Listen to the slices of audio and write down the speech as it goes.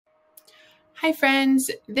Hi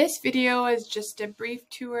friends, this video is just a brief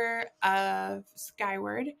tour of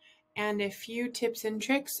Skyward and a few tips and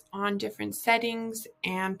tricks on different settings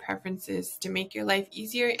and preferences to make your life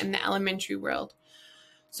easier in the elementary world.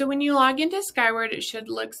 So when you log into Skyward, it should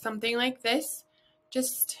look something like this.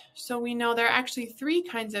 Just so we know, there are actually three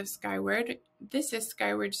kinds of Skyward. This is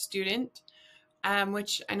Skyward Student,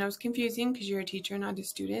 which I know is confusing because you're a teacher, not a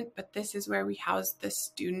student, but this is where we house the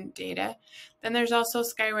student data. Then there's also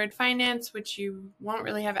Skyward Finance, which you won't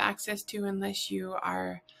really have access to unless you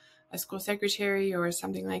are a school secretary or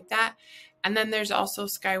something like that. And then there's also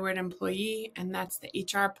Skyward Employee, and that's the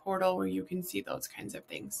HR portal where you can see those kinds of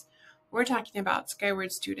things. We're talking about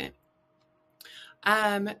Skyward Student.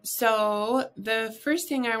 So the first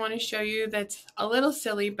thing I want to show you that's a little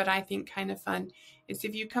silly, but I think kind of fun, is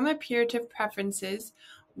if you come up here to Preferences,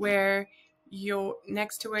 where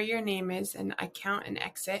next to where your name is and Account and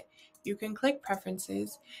Exit, you can click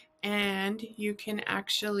Preferences and you can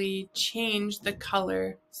actually change the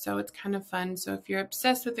color. So it's kind of fun. So if you're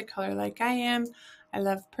obsessed with the color like I am, I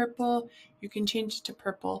love purple, you can change it to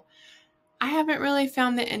purple. I haven't really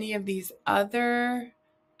found that any of these other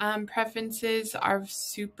preferences are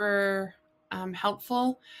super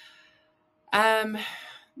helpful.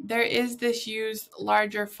 There is this use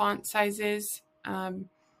larger font sizes.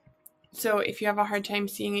 So if you have a hard time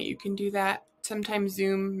seeing it, you can do that. Sometimes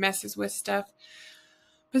Zoom messes with stuff,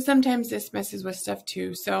 but sometimes this messes with stuff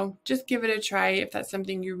too. So just give it a try if that's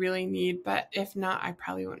something you really need, but if not, I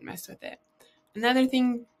probably wouldn't mess with it. Another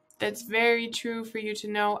thing that's very true for you to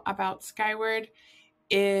know about Skyward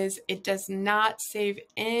is it does not save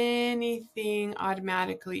anything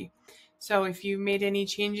automatically. So if you made any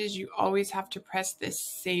changes, you always have to press this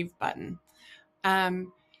save button.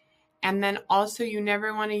 And then also you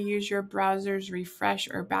never want to use your browser's refresh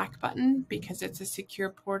or back button because it's a secure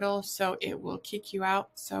portal, so it will kick you out.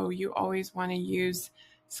 So you always want to use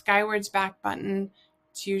Skyward's back button.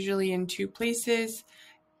 It's usually in two places,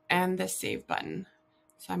 and the save button.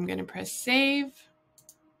 So I'm going to press save.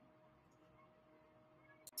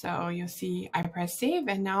 So you'll see I press save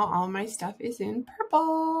and now all my stuff is in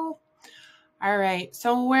purple. All right,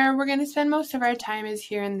 so where we're going to spend most of our time is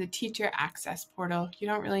here in the Teacher Access portal. You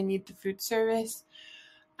don't really need the food service.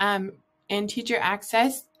 In Teacher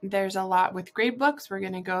Access, there's a lot with gradebooks. We're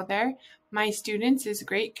going to go there. My Students is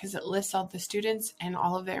great because it lists all the students and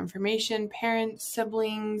all of their information, parents,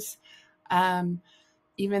 siblings,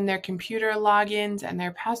 even their computer logins and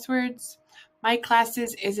their passwords. My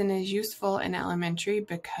Classes isn't as useful in elementary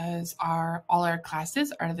because all our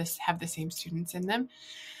classes have the same students in them.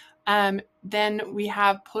 Then we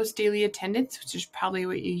have Post Daily Attendance, which is probably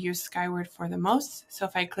what you use Skyward for the most. So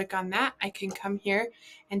if I click on that, I can come here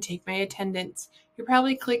and take my attendance. You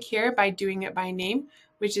probably click here by doing it by name,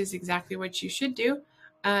 which is exactly what you should do.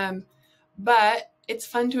 But it's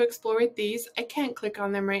fun to explore with these. I can't click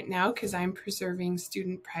on them right now because I'm preserving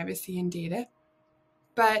student privacy and data.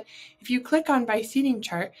 But if you click on by seating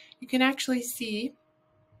chart, you can actually see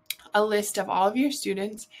a list of all of your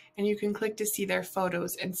students, and you can click to see their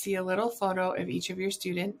photos and see a little photo of each of your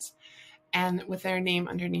students and with their name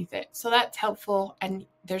underneath it. So that's helpful, and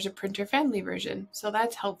there's a printer-friendly version. So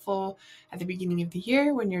that's helpful at the beginning of the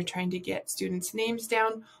year when you're trying to get students' names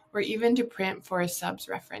down, or even to print for a subs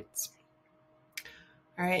reference.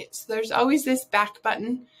 All right, so there's always this back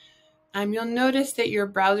button. You'll notice that your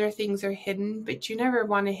browser things are hidden, but you never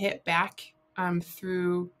want to hit back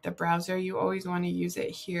through the browser. You always want to use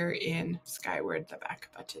it here in Skyward, the back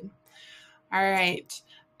button. All right.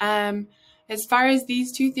 As far as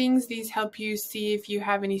these two things, these help you see if you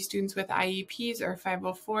have any students with IEPs or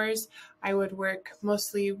 504s. I would work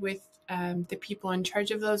mostly with the people in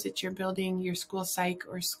charge of those at your building, your school psych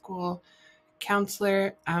or school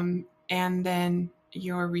counselor, and then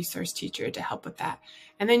your resource teacher to help with that.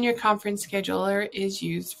 And then your conference scheduler is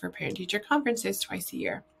used for parent-teacher conferences twice a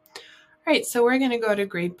year. All right, so we're going to go to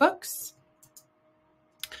Gradebooks.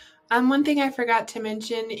 One thing I forgot to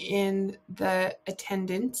mention in the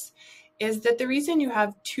attendance is that the reason you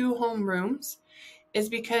have two homerooms is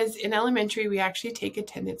because in elementary, we actually take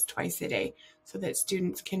attendance twice a day so that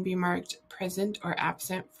students can be marked present or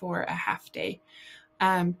absent for a half day.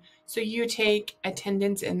 So you take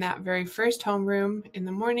attendance in that very first homeroom in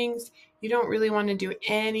the mornings. You don't really want to do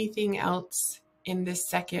anything else in this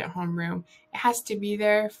second homeroom. It has to be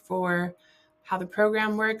there for how the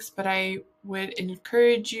program works, but I would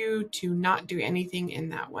encourage you to not do anything in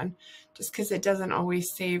that one just because it doesn't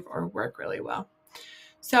always save or work really well.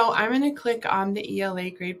 So I'm going to click on the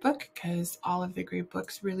ELA gradebook because all of the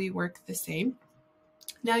gradebooks really work the same.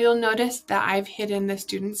 Now you'll notice that I've hidden the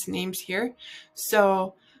students' names here.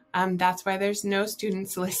 So that's why there's no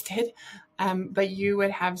students listed. but you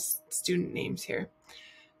would have student names here.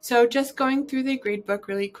 So just going through the gradebook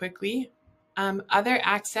really quickly. Other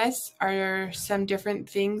access are some different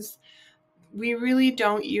things. We really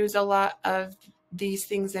don't use a lot of these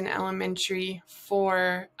things in elementary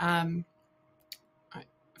for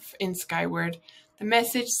in Skyward. The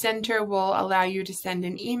message center will allow you to send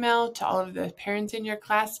an email to all of the parents in your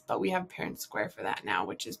class, but we have Parent Square for that now,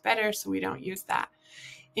 which is better, so we don't use that.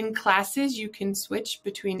 In classes, you can switch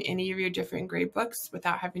between any of your different grade books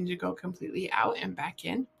without having to go completely out and back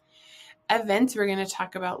in. Events we're going to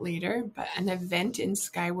talk about later, but an event in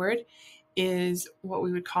Skyward is what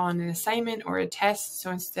we would call an assignment or a test.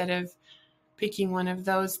 So instead of picking one of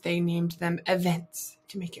those, they named them events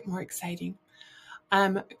to make it more exciting.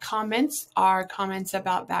 Comments are comments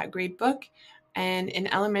about that grade book. And in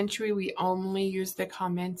elementary, we only use the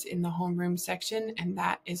comments in the homeroom section, and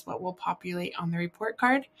that is what will populate on the report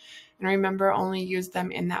card. And remember, only use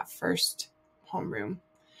them in that first homeroom.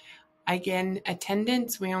 Again,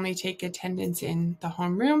 attendance, we only take attendance in the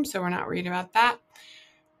homeroom, so we're not worried about that.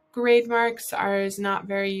 Grade marks is not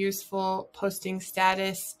very useful. Posting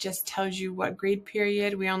status just tells you what grade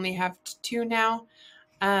period. We only have 2 now.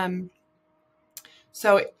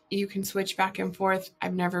 So you can switch back and forth.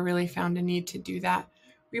 I've never really found a need to do that.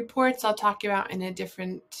 Reports I'll talk about in a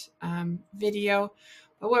different video.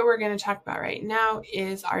 But what we're going to talk about right now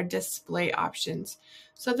is our display options.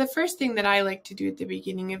 So the first thing that I like to do at the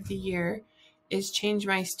beginning of the year is change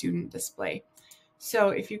my student display. So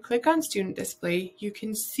if you click on student display, you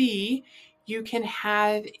can see you can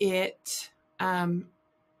have it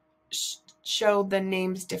show the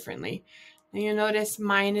names differently. Now you'll notice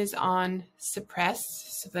mine is on suppress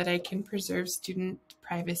so that I can preserve student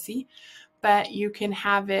privacy, but you can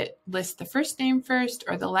have it list the first name first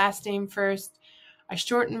or the last name first, a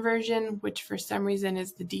shortened version, which for some reason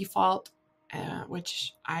is the default,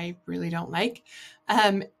 which I really don't like,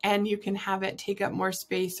 and you can have it take up more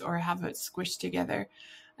space or have it squished together.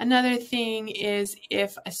 Another thing is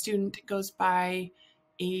if a student goes by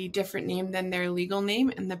a different name than their legal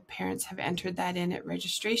name and the parents have entered that in at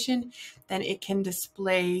registration, then it can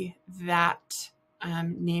display that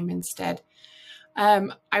name instead.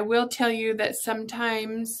 I will tell you that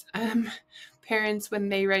sometimes parents, when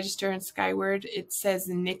they register in Skyward, it says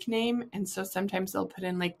nickname, and so sometimes they'll put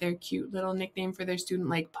in like their cute little nickname for their student,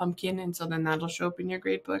 like Pumpkin, and so then that'll show up in your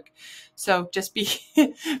grade book. So just be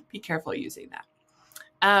careful using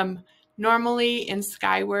that. Normally in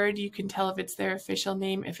Skyward, you can tell if it's their official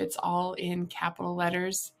name if it's all in capital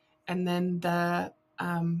letters, and then the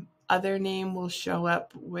other name will show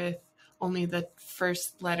up with only the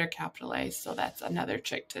first letter capitalized. So that's another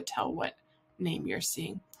trick to tell what name you're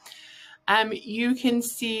seeing. You can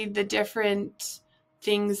see the different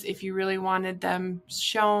things if you really wanted them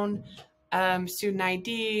shown. Student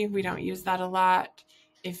ID, we don't use that a lot.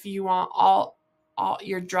 If you want all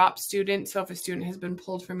your drop students, so if a student has been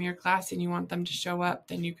pulled from your class and you want them to show up,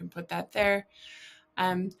 then you can put that there.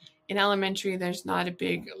 In elementary, there's not a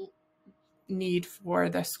big need for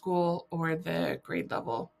the school or the grade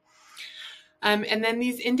level. And then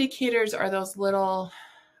these indicators are those little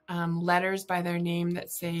letters by their name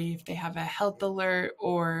that say if they have a health alert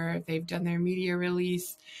or if they've done their media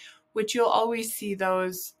release, which you'll always see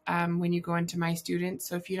those when you go into My Students.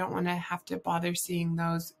 So if you don't want to have to bother seeing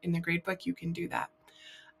those in the gradebook, you can do that.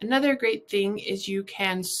 Another great thing is you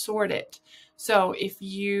can sort it. So if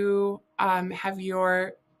you have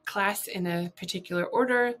your class in a particular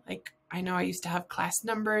order, like I know I used to have class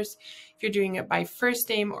numbers. If you're doing it by first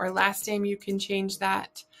name or last name, you can change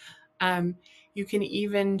that. You can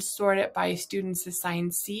even sort it by students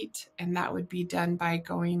assigned seat, and that would be done by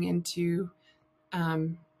going into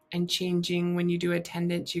and changing when you do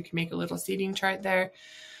attendance. You can make a little seating chart there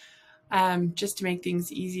just to make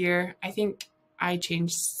things easier. I think I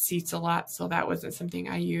changed seats a lot, so that wasn't something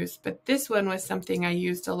I used, but this one was something I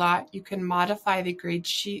used a lot. You can modify the grade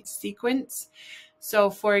sheet sequence. So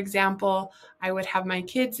for example, I would have my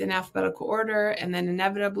kids in alphabetical order, and then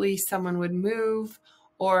inevitably someone would move,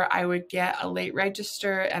 or I would get a late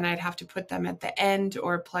register and I'd have to put them at the end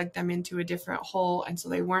or plug them into a different hole. And so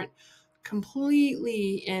they weren't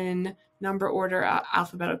completely in number order,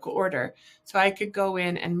 alphabetical order. So I could go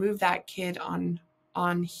in and move that kid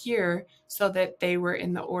on here so that they were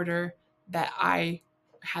in the order that I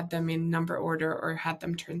had them in number order or had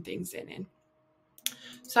them turn things in.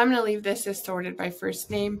 So I'm going to leave this as sorted by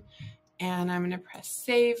first name, and I'm going to press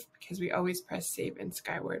save because we always press save in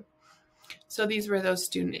Skyward. So these were those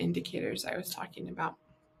student indicators I was talking about.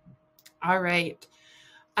 All right.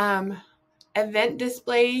 Event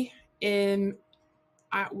display,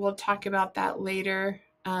 we'll talk about that later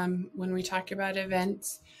when we talk about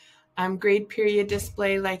events. Grade period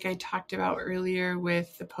display, like I talked about earlier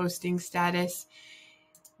with the posting status,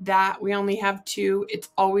 that we only have 2. It's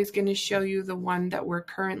always going to show you the one that we're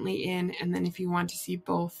currently in, and then if you want to see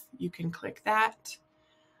both, you can click that.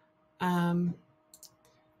 I'm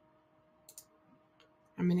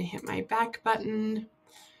going to hit my back button,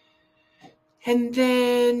 and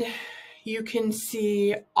then you can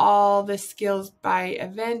see all the skills by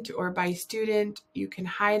event or by student. You can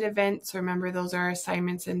hide events. Remember, those are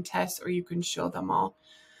assignments and tests, or you can show them all.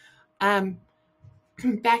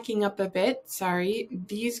 Backing up a bit, sorry,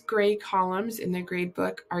 these gray columns in the grade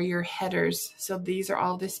book are your headers. So these are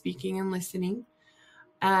all the speaking and listening.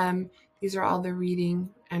 These are all the reading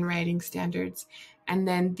and writing standards. And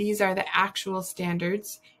then these are the actual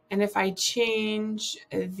standards. And if I change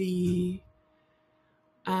the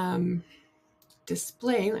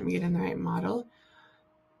display, let me get in the right model.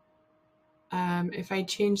 If I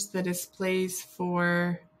change the displays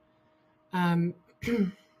for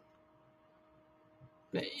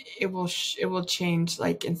it will change,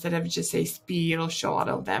 like instead of just say speed, it'll show all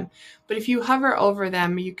of them. But if you hover over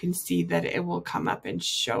them, you can see that it will come up and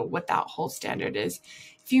show what that whole standard is.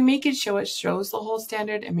 If you make it shows the whole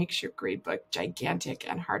standard, it makes your gradebook gigantic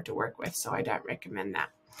and hard to work with, so I don't recommend that.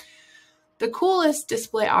 The coolest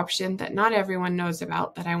display option that not everyone knows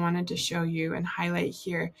about that I wanted to show you and highlight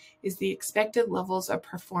here is the expected levels of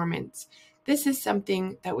performance. This is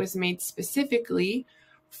something that was made specifically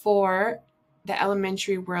for the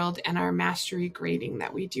elementary world and our mastery grading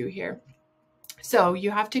that we do here. So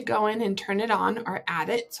you have to go in and turn it on or add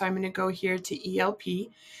it. So I'm going to go here to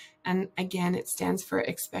ELP, and again, it stands for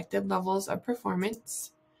expected levels of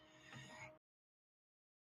performance.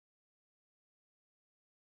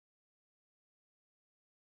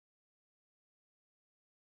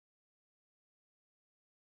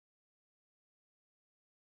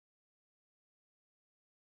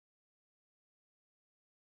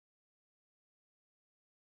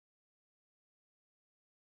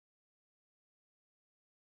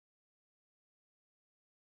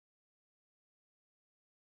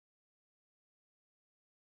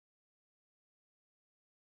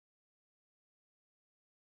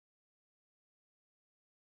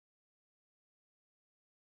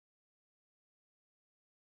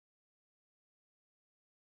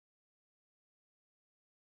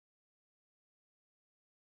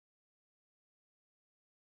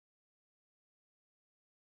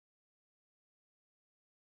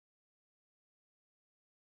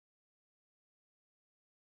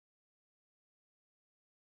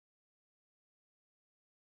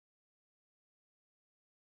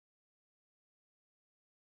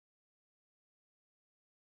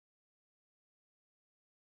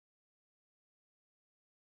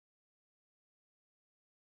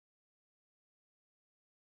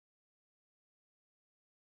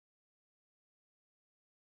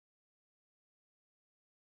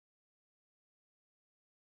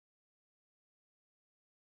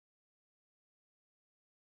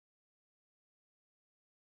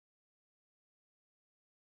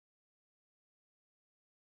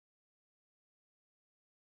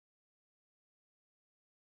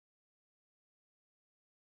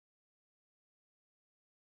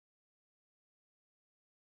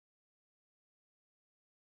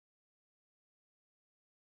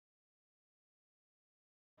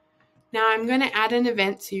 Now I'm going to add an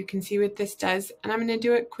event so you can see what this does, and I'm going to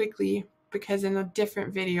do it quickly because in a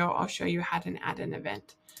different video I'll show you how to add an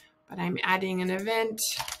event. But I'm adding an event.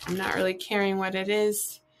 I'm not really caring what it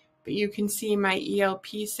is, but you can see my ELP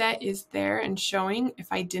set is there and showing. If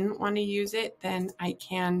I didn't want to use it, then I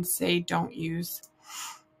can say don't use.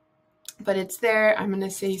 But it's there. I'm going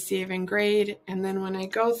to say save and grade, and then when I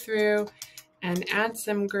go through and add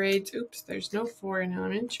some grades, oops, there's no 4 in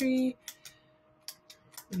elementary.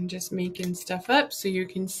 I'm just making stuff up so you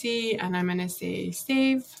can see, and I'm going to say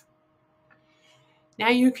save. Now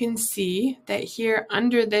you can see that here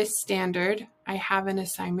under this standard, I have an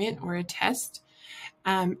assignment or a test,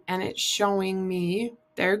 and it's showing me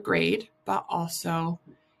their grade, but also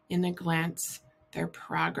in a glance, their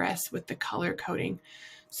progress with the color coding.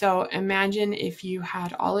 So imagine if you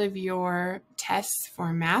had all of your tests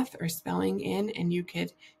for math or spelling in, and you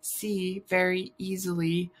could see very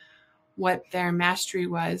easily what their mastery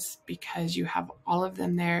was because you have all of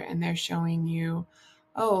them there and they're showing you,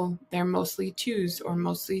 oh, they're mostly 2s or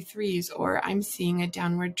mostly 3s, or I'm seeing a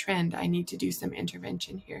downward trend. I need to do some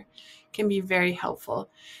intervention here. It can be very helpful.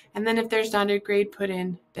 And then if there's not a grade put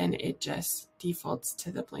in, then it just defaults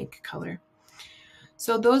to the blank color.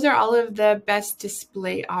 So those are all of the best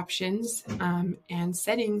display options and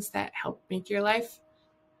settings that help make your life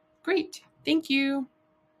great. Thank you.